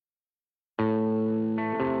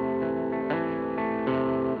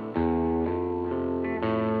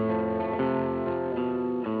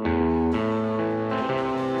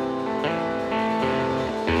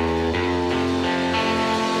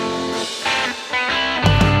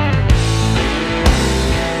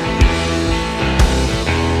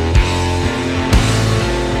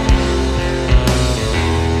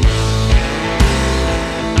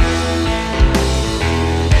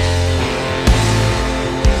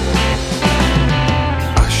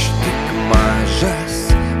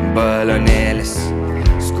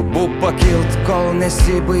pakilt, kol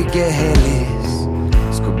nesibaigė helis.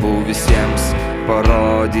 Skubu visiems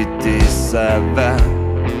parodyti save.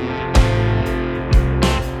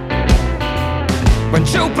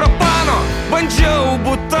 Bandžiau propano, bandžiau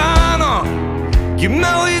butano,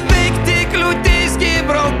 gimiau įveikti kliūtis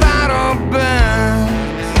Gibraltaro, bet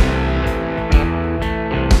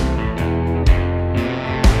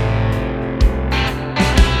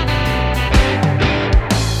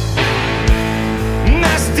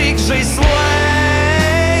mes tik žaislai,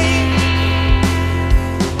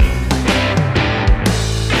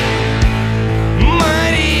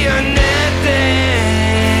 marionetės,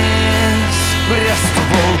 kurias tu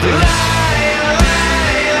valdai.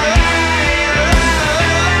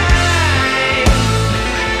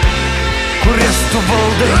 Kurias tu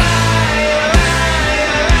valdai.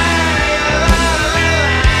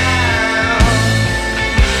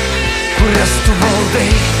 Kurias tu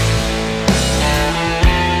valdai.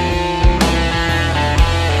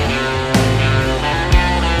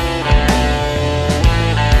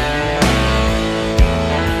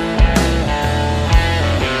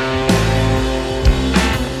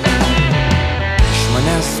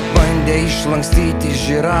 Išlankstyti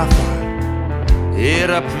žirafą ir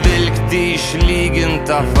apvilkti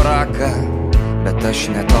išlygintą fraką, bet aš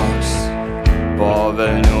netoks, po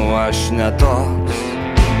velnių aš netoks.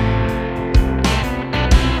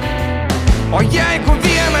 O jeigu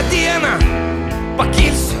vieną dieną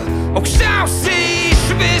pakilsiu aukščiausiai iš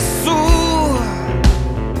visų,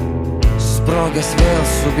 sprogęs vėl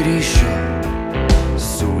sugrįšiu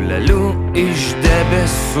siūleliu iš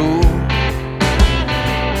debesų.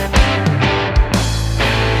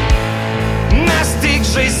 Tik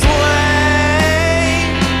žaislai,